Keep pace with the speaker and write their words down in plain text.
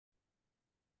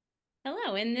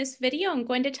Hello, in this video, I'm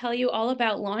going to tell you all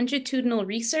about longitudinal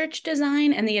research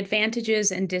design and the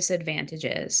advantages and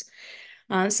disadvantages.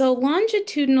 So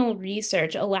longitudinal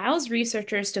research allows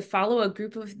researchers to follow a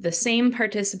group of the same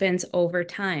participants over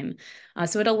time.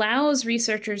 So it allows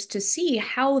researchers to see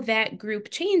how that group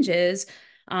changes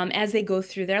as they go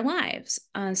through their lives.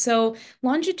 So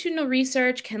longitudinal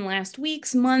research can last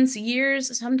weeks, months,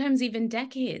 years, sometimes even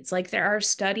decades. Like there are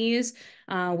studies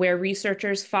where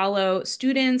researchers follow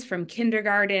students from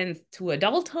kindergarten to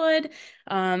adulthood,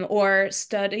 or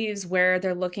studies where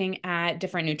they're looking at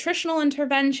different nutritional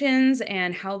interventions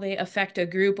and how they affect a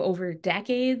group over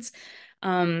decades.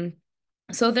 Um,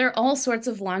 so there are all sorts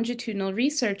of longitudinal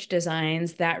research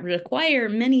designs that require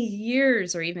many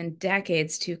years or even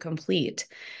decades to complete.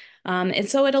 And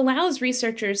so it allows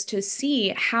researchers to see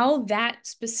how that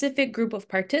specific group of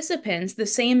participants, the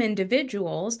same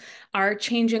individuals, are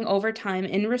changing over time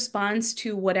in response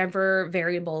to whatever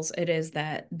variables it is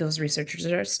that those researchers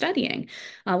are studying.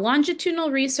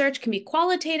 Longitudinal research can be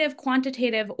qualitative,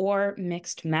 quantitative, or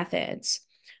mixed methods.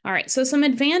 All right, so some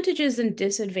advantages and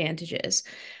disadvantages.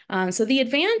 So the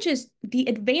advantages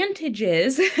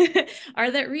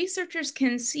are that researchers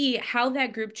can see how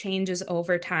that group changes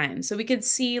over time. So we could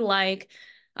see like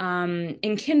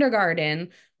in kindergarten,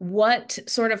 what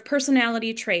sort of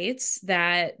personality traits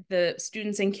that the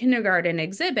students in kindergarten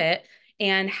exhibit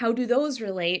and how do those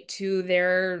relate to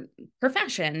their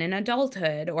profession in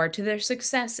adulthood or to their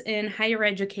success in higher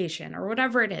education or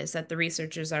whatever it is that the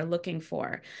researchers are looking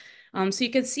for. So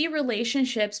you could see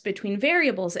relationships between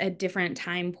variables at different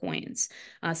time points.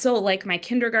 So like my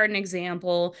kindergarten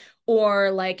example,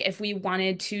 or like if we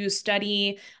wanted to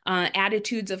study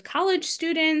attitudes of college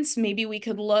students, maybe we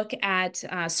could look at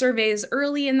surveys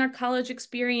early in their college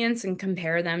experience and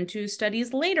compare them to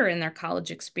studies later in their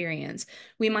college experience.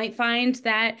 We might find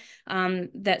that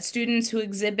that students who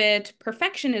exhibit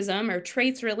perfectionism or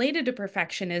traits related to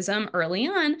perfectionism early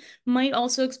on might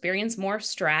also experience more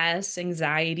stress,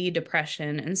 anxiety,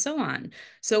 depression, and so on.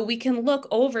 So we can look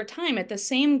over time at the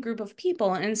same group of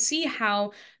people and see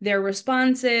how their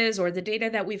responses or the data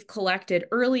that we've collected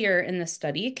earlier in the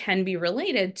study can be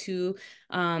related to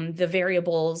the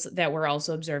variables that we're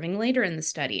also observing later in the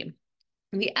study.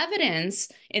 The evidence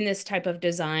in this type of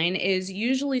design is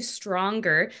usually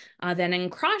stronger than in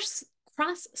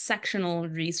cross-sectional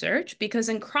research, because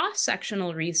in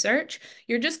cross-sectional research,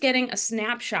 you're just getting a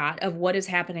snapshot of what is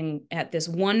happening at this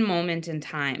one moment in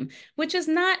time, which is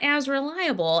not as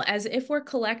reliable as if we're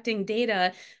collecting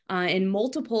data in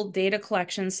multiple data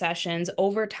collection sessions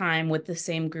over time with the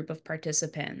same group of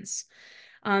participants.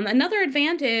 Another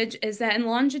advantage is that in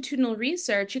longitudinal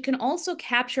research, you can also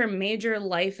capture major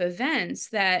life events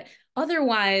that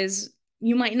otherwise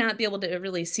you might not be able to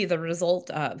really see the result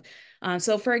of.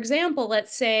 So for example,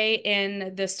 let's say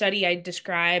in the study I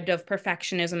described of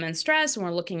perfectionism and stress, and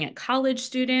we're looking at college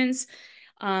students,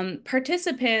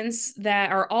 participants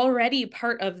that are already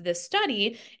part of this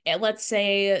study, let's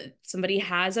say somebody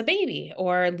has a baby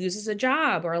or loses a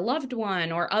job or a loved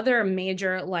one or other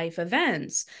major life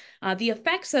events. The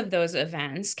effects of those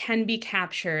events can be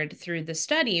captured through the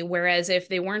study, whereas if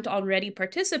they weren't already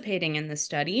participating in the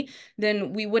study,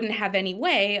 then we wouldn't have any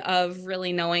way of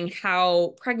really knowing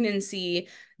how pregnancy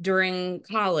during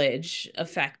college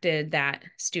affected that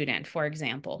student, for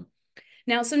example.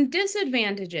 Now, some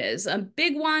disadvantages. A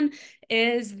big one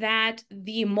is that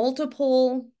the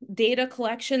multiple data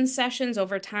collection sessions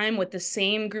over time with the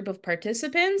same group of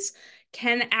participants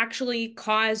can actually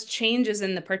cause changes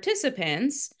in the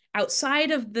participants outside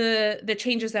of the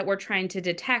changes that we're trying to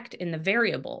detect in the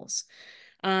variables.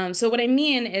 So what I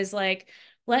mean is like,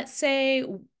 let's say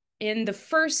in the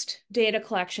first data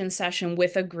collection session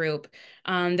with a group,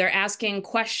 they're asking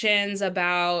questions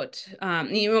about,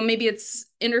 maybe it's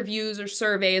interviews or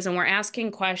surveys, and we're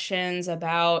asking questions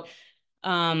about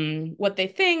what they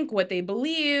think, what they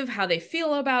believe, how they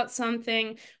feel about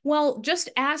something. Well, just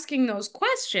asking those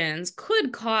questions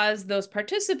could cause those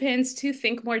participants to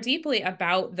think more deeply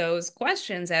about those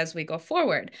questions as we go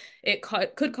forward. It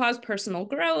could cause personal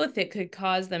growth. It could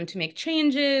cause them to make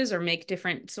changes or make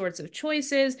different sorts of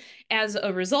choices as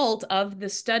a result of the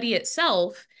study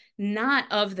itself,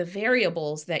 not of the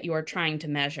variables that you're trying to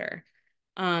measure.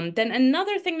 Then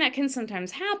another thing that can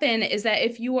sometimes happen is that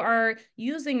if you are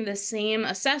using the same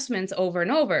assessments over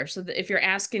and over, so that if you're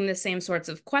asking the same sorts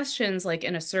of questions, like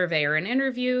in a survey or an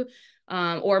interview,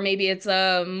 or maybe it's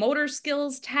a motor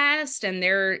skills test and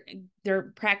they're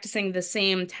practicing the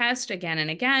same test again and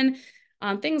again,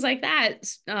 things like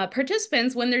that,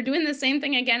 participants, when they're doing the same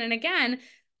thing again and again,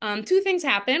 Two things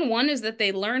happen. One is that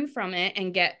they learn from it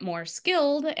and get more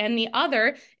skilled, and the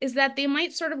other is that they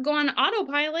might sort of go on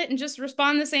autopilot and just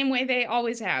respond the same way they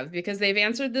always have because they've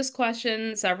answered this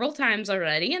question several times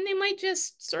already, and they might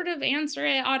just sort of answer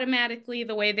it automatically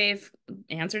the way they've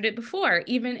answered it before,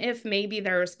 even if maybe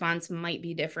their response might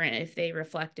be different if they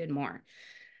reflected more.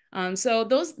 So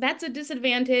that's a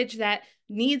disadvantage that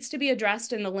needs to be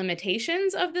addressed in the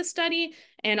limitations of the study.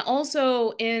 And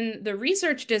also in the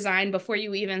research design, before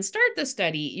you even start the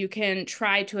study, you can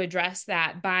try to address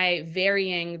that by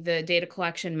varying the data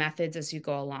collection methods as you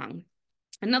go along.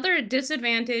 Another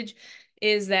disadvantage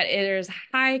is that there's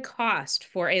high cost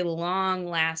for a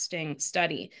long-lasting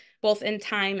study, both in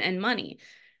time and money.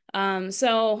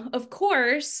 So, of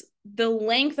course, the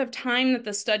length of time that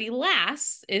the study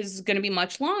lasts is going to be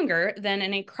much longer than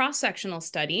in a cross-sectional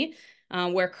study,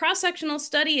 where cross-sectional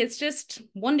study, it's just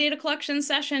one data collection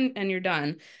session and you're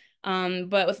done.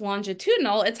 But with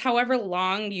longitudinal, it's however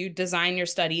long you design your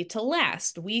study to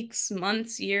last, weeks,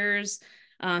 months, years,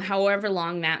 however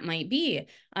long that might be.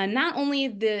 Not only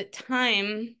the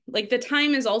time, like the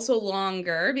time is also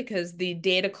longer because the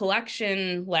data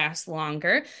collection lasts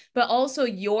longer, but also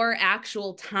your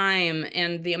actual time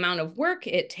and the amount of work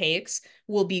it takes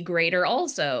will be greater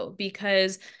also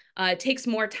because it takes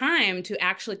more time to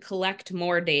actually collect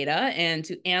more data and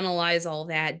to analyze all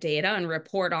that data and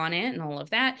report on it and all of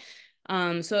that.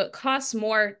 So it costs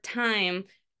more time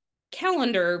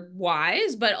calendar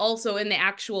wise, but also in the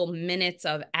actual minutes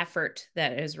of effort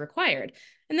that is required.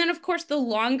 And then, of course, the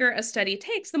longer a study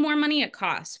takes, the more money it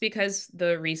costs because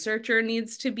the researcher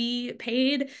needs to be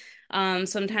paid.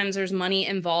 Sometimes there's money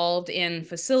involved in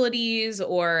facilities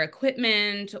or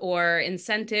equipment or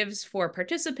incentives for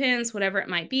participants, whatever it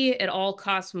might be. It all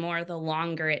costs more the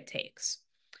longer it takes.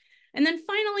 And then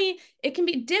finally, it can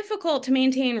be difficult to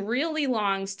maintain really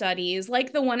long studies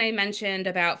like the one I mentioned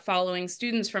about following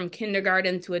students from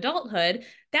kindergarten to adulthood.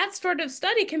 That sort of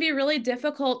study can be really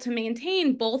difficult to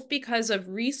maintain both because of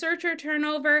researcher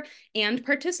turnover and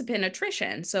participant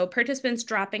attrition. So participants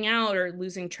dropping out or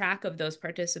losing track of those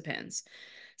participants.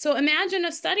 So imagine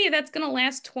a study that's going to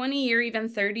last 20 or even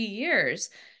 30 years.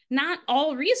 Not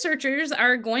all researchers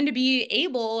are going to be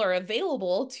able or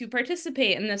available to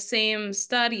participate in the same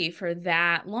study for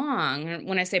that long.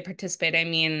 When I say participate, I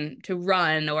mean to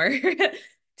run or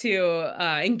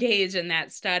to engage in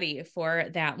that study for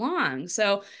that long.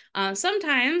 So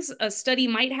sometimes a study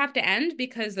might have to end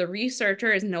because the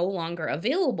researcher is no longer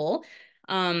available.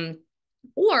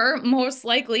 Or most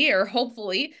likely, or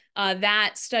hopefully,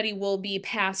 that study will be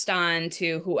passed on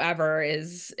to whoever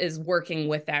is working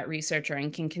with that researcher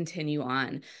and can continue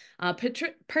on.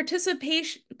 Participant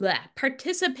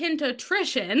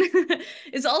attrition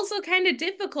is also kind of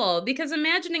difficult because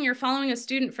imagining you're following a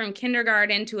student from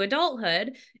kindergarten to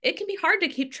adulthood, it can be hard to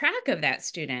keep track of that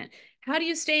student. How do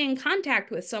you stay in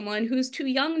contact with someone who's too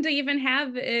young to even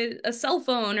have a cell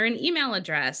phone or an email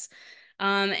address?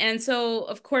 And so,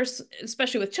 of course,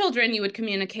 especially with children, you would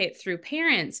communicate through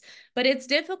parents, but it's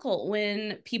difficult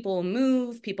when people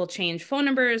move, people change phone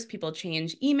numbers, people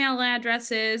change email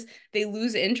addresses, they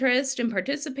lose interest in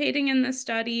participating in the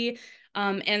study.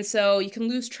 And so you can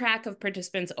lose track of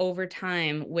participants over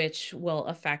time, which will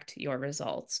affect your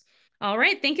results. All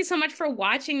right, thank you so much for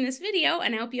watching this video,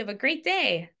 and I hope you have a great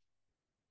day.